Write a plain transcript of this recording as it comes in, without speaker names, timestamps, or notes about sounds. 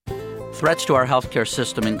Threats to our healthcare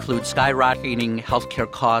system include skyrocketing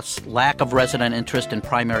healthcare costs, lack of resident interest in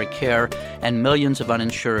primary care, and millions of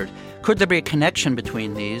uninsured. Could there be a connection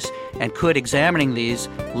between these, and could examining these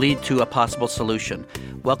lead to a possible solution?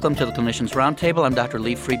 Welcome to the Clinicians Roundtable. I'm Dr.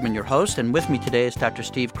 Lee Friedman, your host, and with me today is Dr.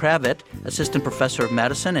 Steve Kravet, Assistant Professor of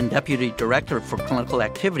Medicine and Deputy Director for Clinical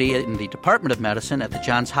Activity in the Department of Medicine at the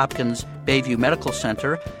Johns Hopkins Bayview Medical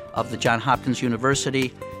Center of the Johns Hopkins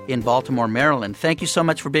University in Baltimore, Maryland. Thank you so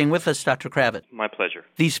much for being with us, Dr. Kravet. My pleasure.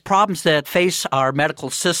 These problems that face our medical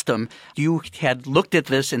system, you had looked at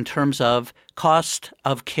this in terms of cost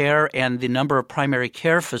of care and the number of primary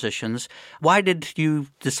care physicians. Why did you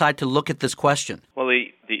decide to look at this question? Well,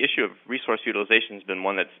 the issue of resource utilization has been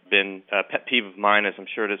one that's been a pet peeve of mine, as I'm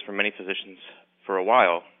sure it is for many physicians, for a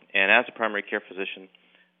while. And as a primary care physician,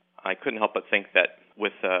 I couldn't help but think that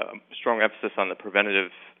with a strong emphasis on the preventative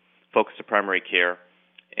focus of primary care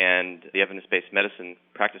and the evidence-based medicine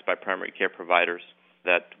practiced by primary care providers,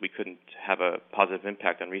 that we couldn't have a positive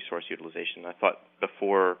impact on resource utilization. I thought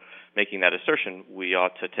before making that assertion, we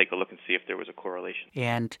ought to take a look and see if there was a correlation.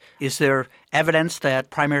 And is there evidence that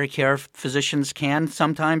primary care physicians can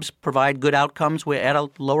sometimes provide good outcomes at a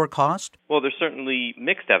lower cost? Well, there's certainly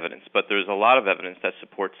mixed evidence, but there's a lot of evidence that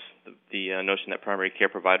supports the notion that primary care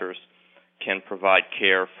providers can provide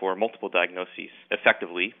care for multiple diagnoses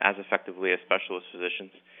effectively as specialist physicians.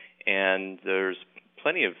 And there's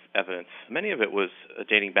plenty of evidence. Many of it was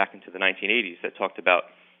dating back into the 1980s that talked about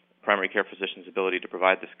primary care physicians' ability to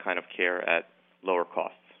provide this kind of care at lower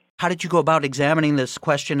costs. How did you go about examining this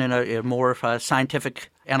question in a more scientific,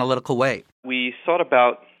 analytical way? We thought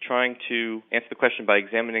about trying to answer the question by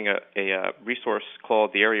examining a resource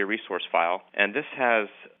called the Area Resource File, and this has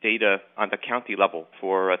data on the county level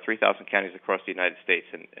for 3,000 counties across the United States.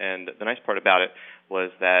 And the nice part about it was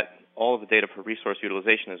that all of the data for resource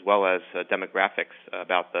utilization as well as demographics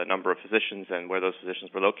about the number of physicians and where those physicians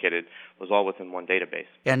were located was all within one database.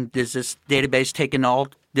 And does this database take in all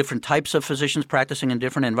different types of physicians practicing in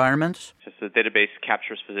different environments? Just the database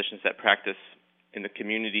captures physicians that practice in the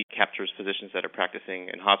community, captures physicians that are practicing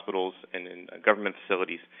in hospitals and in government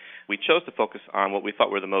facilities. We chose to focus on what we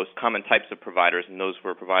thought were the most common types of providers, and those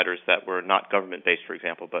were providers that were not government-based, for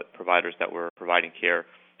example, but providers that were providing care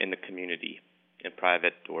in the community, in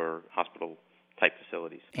private or hospital-type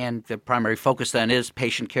facilities. And the primary focus then is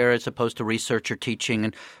patient care as opposed to research or teaching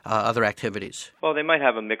and other activities? Well, they might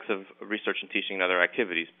have a mix of research and teaching and other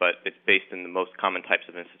activities, but it's based in the most common types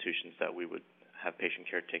of institutions that we would have patient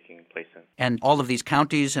care taking place in. And all of these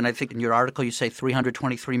counties, and I think in your article you say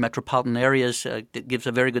 323 metropolitan areas, it gives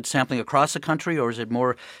a very good sampling across the country, or is it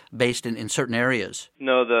more based in certain areas?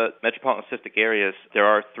 No, the metropolitan statistic areas, there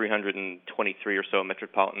are 323 or so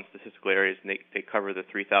metropolitan statistical areas, and they cover the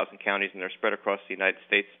 3,000 counties, and they're spread across the United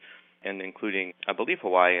States, and including, I believe,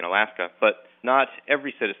 Hawaii and Alaska. But not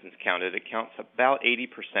every citizen is counted. It counts about 80%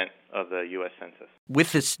 of the U.S. Census.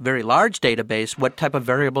 With this very large database, what type of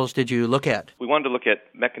variables did you look at? We wanted to look at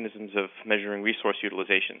mechanisms of measuring resource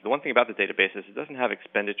utilization. The one thing about the database is it doesn't have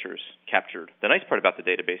expenditures captured. The nice part about the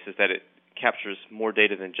database is that it captures more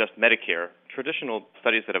data than just Medicare. Traditional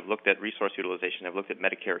studies that have looked at resource utilization have looked at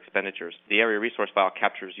Medicare expenditures. The Area Resource File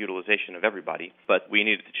captures utilization of everybody, but we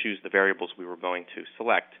needed to choose the variables we were going to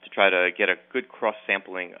select to try to get a good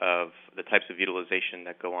cross-sampling of the types of utilization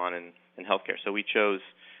that go on in healthcare. So we chose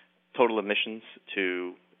total admissions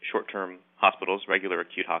to short-term hospitals, regular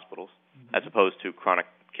acute hospitals, as opposed to chronic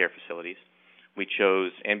care facilities. We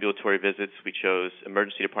chose ambulatory visits, we chose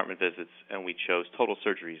emergency department visits, and we chose total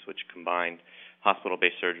surgeries, which combined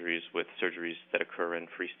hospital-based surgeries with surgeries that occur in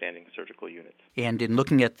freestanding surgical units. And in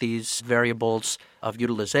looking at these variables of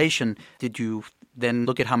utilization, did you then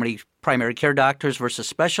look at how many primary care doctors versus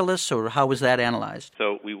specialists, or how was that analyzed?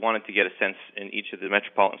 So we wanted to get a sense in each of the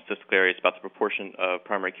metropolitan statistical areas about the proportion of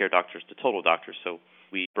primary care doctors to total doctors. So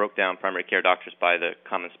we broke down primary care doctors by the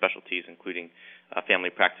common specialties, including family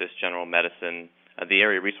practice, general medicine. The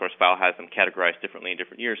Area Resource File has them categorized differently in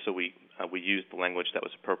different years, so we used the language that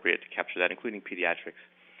was appropriate to capture that, including pediatrics.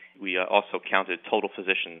 We also counted total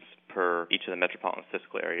physicians per each of the metropolitan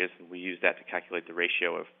statistical areas, and we used that to calculate the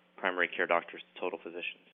ratio of primary care doctors to total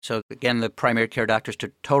physicians. So again, the primary care doctors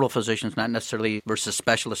to total physicians, not necessarily versus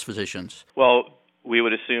specialist physicians. Well, we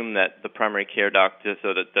would assume that the primary care doctors,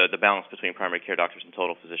 so that the balance between primary care doctors and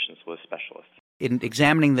total physicians was specialists. In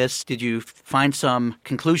examining this, did you find some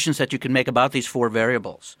conclusions that you could make about these four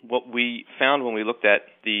variables? What we found when we looked at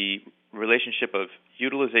the relationship of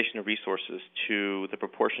utilization of resources to the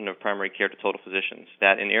proportion of primary care to total physicians,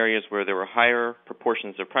 that in areas where there were higher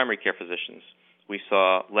proportions of primary care physicians, we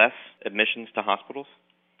saw less admissions to hospitals,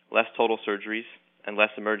 less total surgeries, and less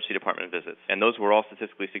emergency department visits. And those were all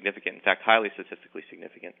statistically significant, in fact, highly statistically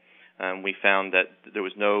significant. We found that there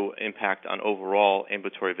was no impact on overall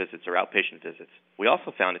ambulatory visits or outpatient visits. We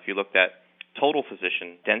also found, if you looked at total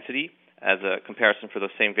physician density as a comparison for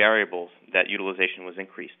those same variables, that utilization was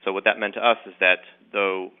increased. So what that meant to us is that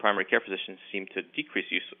though primary care physicians seem to decrease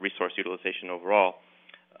resource utilization overall,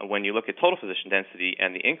 when you look at total physician density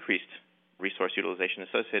and the increased resource utilization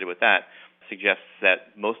associated with that, suggests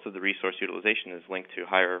that most of the resource utilization is linked to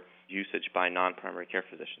higher usage by non-primary care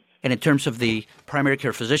physicians. And in terms of the primary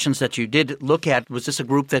care physicians that you did look at, was this a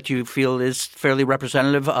group that you feel is fairly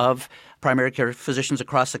representative of primary care physicians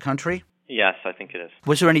across the country? Yes, I think it is.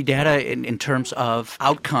 Was there any data in terms of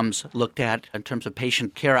outcomes looked at, in terms of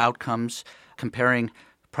patient care outcomes, comparing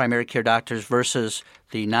primary care doctors versus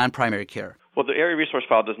the non-primary care? Well, the area resource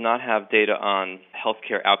file does not have data on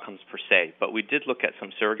healthcare outcomes per se, but we did look at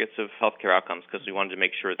some surrogates of healthcare outcomes because we wanted to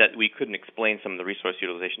make sure that we couldn't explain some of the resource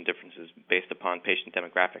utilization differences based upon patient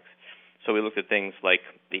demographics. So we looked at things like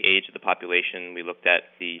the age of the population, we looked at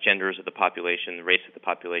the genders of the population, the race of the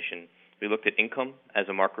population. We looked at income as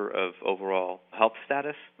a marker of overall health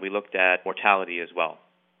status. We looked at mortality as well.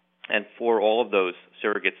 And for all of those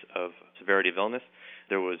surrogates of severity of illness,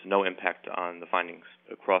 there was no impact on the findings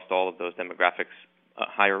across all of those demographics.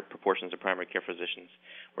 Higher proportions of primary care physicians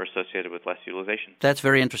were associated with less utilization. That's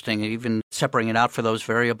very interesting. Even separating it out for those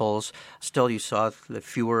variables, still you saw the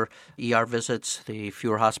fewer ER visits, the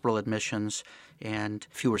fewer hospital admissions, and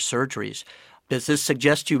fewer surgeries. Does this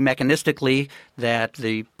suggest to you mechanistically that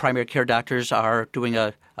the primary care doctors are doing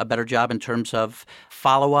a better job in terms of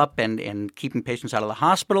follow-up and keeping patients out of the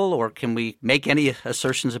hospital, or can we make any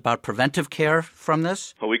assertions about preventive care from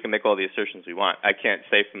this? Well, we can make all the assertions we want. I can't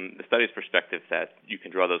say from the study's perspective that you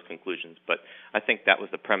can draw those conclusions, but I think that was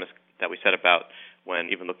the premise that we set about when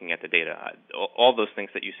even looking at the data. All those things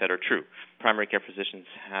that you said are true. Primary care physicians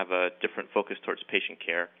have a different focus towards patient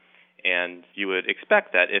care. And you would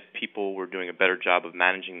expect that if people were doing a better job of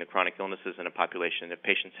managing the chronic illnesses in a population, if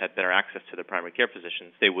patients had better access to their primary care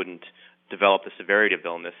physicians, they wouldn't develop the severity of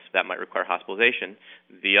illness that might require hospitalization.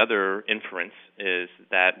 The other inference is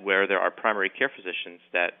that where there are primary care physicians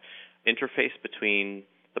that interface between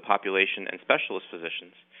the population and specialist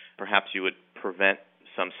physicians, perhaps you would prevent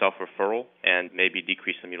some self-referral and maybe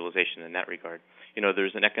decrease some utilization in that regard. You know,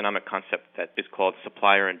 there's an economic concept that is called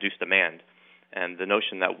supplier-induced demand. And the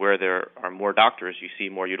notion that where there are more doctors, you see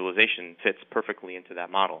more utilization fits perfectly into that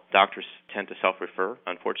model. Doctors tend to self-refer.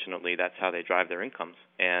 Unfortunately, that's how they drive their incomes.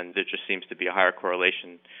 And there just seems to be a higher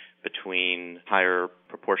correlation between higher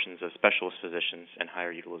proportions of specialist physicians and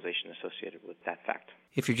higher utilization associated with that fact.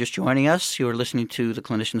 If you're just joining us, you're listening to the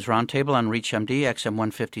Clinicians Roundtable on ReachMD XM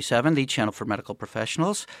 157, the channel for medical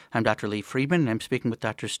professionals. I'm Dr. Lee Friedman, and I'm speaking with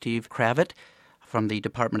Dr. Steve Kravit from the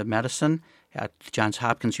Department of Medicine at Johns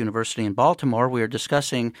Hopkins University in Baltimore. We are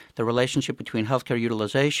discussing the relationship between healthcare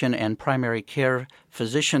utilization and primary care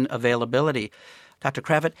physician availability. Dr.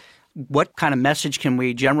 Kravit, what kind of message can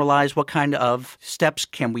we generalize? What kind of steps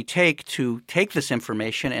can we take to take this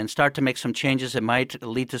information and start to make some changes that might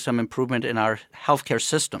lead to some improvement in our healthcare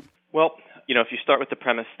system? Well, if you start with the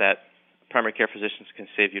premise that primary care physicians can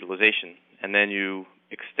save utilization, and then you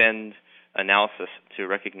extend analysis to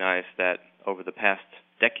recognize that over the past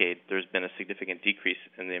decade, there's been a significant decrease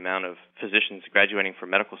in the amount of physicians graduating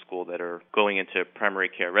from medical school that are going into primary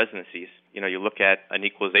care residencies. You look at an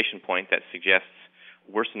equalization point that suggests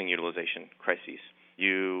worsening utilization crises.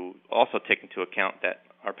 You also take into account that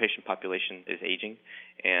our patient population is aging,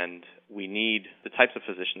 and we need the types of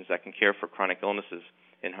physicians that can care for chronic illnesses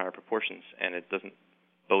in higher proportions, and it doesn't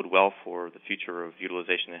bode well for the future of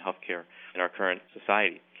utilization in healthcare in our current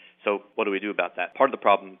society. So what do we do about that? Part of the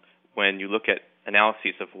problem when you look at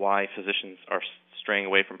analyses of why physicians are straying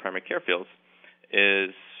away from primary care fields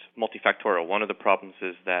is multifactorial. One of the problems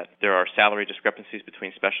is that there are salary discrepancies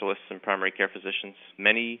between specialists and primary care physicians.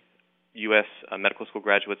 Many U.S. medical school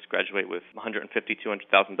graduates graduate with $150,000,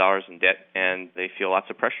 $200,000 in debt, and they feel lots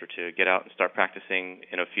of pressure to get out and start practicing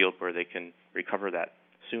in a field where they can recover that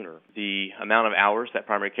sooner. The amount of hours that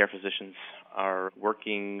primary care physicians are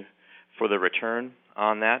working for the return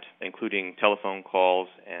on that, including telephone calls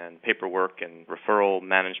and paperwork and referral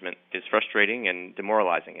management, is frustrating and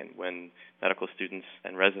demoralizing. And when medical students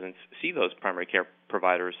and residents see those primary care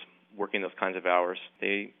providers working those kinds of hours,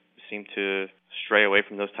 they seem to stray away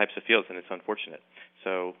from those types of fields, and it's unfortunate.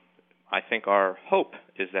 So I think our hope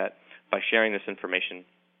is that by sharing this information,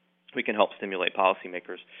 we can help stimulate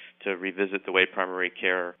policymakers to revisit the way primary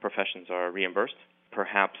care professions are reimbursed,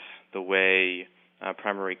 perhaps the way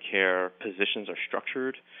primary care positions are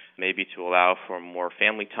structured, maybe to allow for more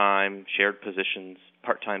family time, shared positions,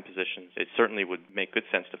 part-time positions. It certainly would make good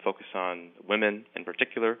sense to focus on women in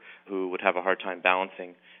particular who would have a hard time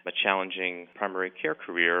balancing a challenging primary care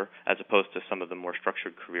career as opposed to some of the more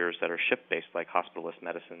structured careers that are shift-based like hospitalist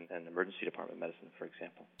medicine and emergency department medicine, for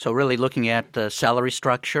example. So really looking at the salary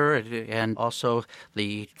structure and also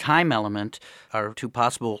the time element are two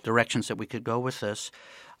possible directions that we could go with this.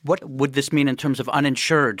 What would this mean in terms of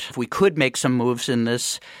uninsured? If we could make some moves in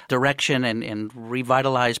this direction and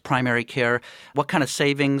revitalize primary care, what kind of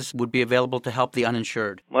savings would be available to help the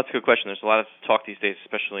uninsured? Well, that's a good question. There's a lot of talk these days,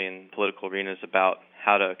 especially in political arenas, about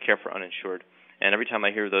how to care for uninsured. And every time I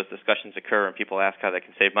hear those discussions occur and people ask how they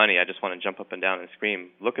can save money, I just want to jump up and down and scream,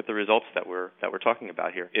 look at the results that we're talking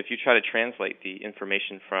about here. If you try to translate the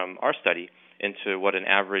information from our study into what an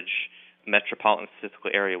average metropolitan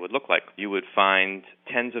statistical area would look like, you would find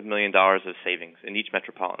tens of $millions of savings in each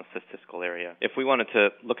metropolitan statistical area. If we wanted to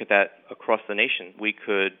look at that across the nation, we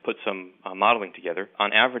could put some modeling together.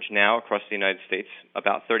 On average now, across the United States,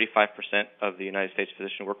 about 35% of the United States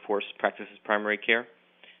physician workforce practices primary care.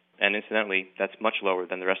 And incidentally, that's much lower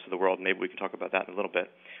than the rest of the world. Maybe we can talk about that in a little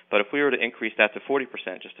bit. But if we were to increase that to 40%,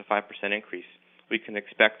 just a 5% increase, we can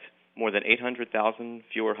expect more than 800,000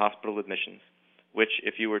 fewer hospital admissions, which,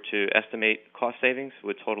 if you were to estimate cost savings,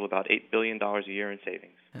 would total about $8 billion a year in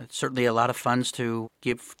savings. It's certainly a lot of funds to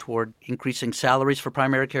give toward increasing salaries for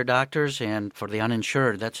primary care doctors and for the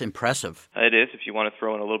uninsured. That's impressive. It is. If you want to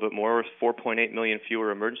throw in a little bit more, 4.8 million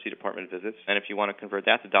fewer emergency department visits. And if you want to convert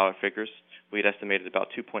that to dollar figures, we'd estimate about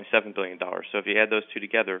 $2.7 billion. So if you add those two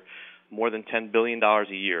together, more than $10 billion a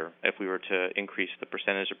year if we were to increase the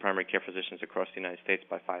percentage of primary care physicians across the United States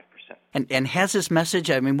by 5%. And has this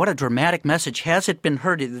message, I mean, what a dramatic message, has it been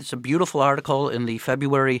heard? It's a beautiful article in the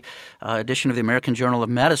February edition of the American Journal of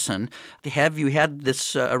Medicine. Have you had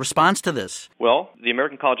this a response to this? Well, the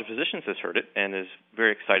American College of Physicians has heard it and is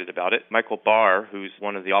very excited about it. Michael Barr, who's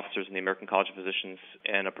one of the officers in the American College of Physicians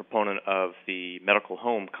and a proponent of the medical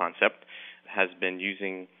home concept, has been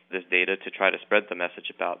using this data to try to spread the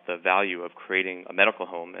message about the value of creating a medical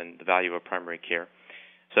home and the value of primary care.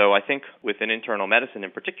 So I think within internal medicine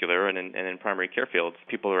in particular and in primary care fields,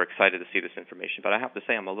 people are excited to see this information. But I have to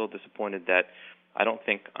say I'm a little disappointed that I don't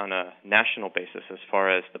think on a national basis, as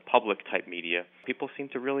far as the public-type media, people seem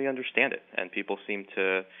to really understand it, and people seem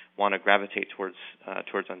to want to gravitate towards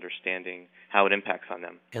understanding how it impacts on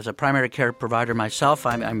them. As a primary care provider myself,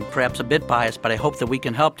 I'm perhaps a bit biased, but I hope that we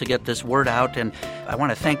can help to get this word out. And I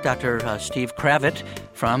want to thank Dr. Steve Kravit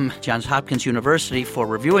from Johns Hopkins University for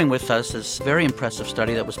reviewing with us this very impressive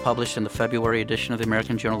study that was published in the February edition of the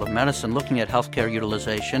American Journal of Medicine looking at healthcare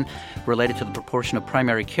utilization related to the proportion of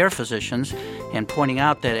primary care physicians, and pointing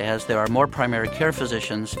out that as there are more primary care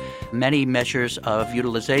physicians, many measures of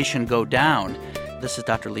utilization go down. This is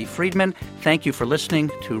Dr. Lee Friedman. Thank you for listening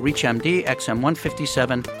to ReachMD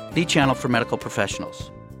XM157, the channel for medical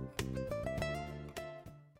professionals.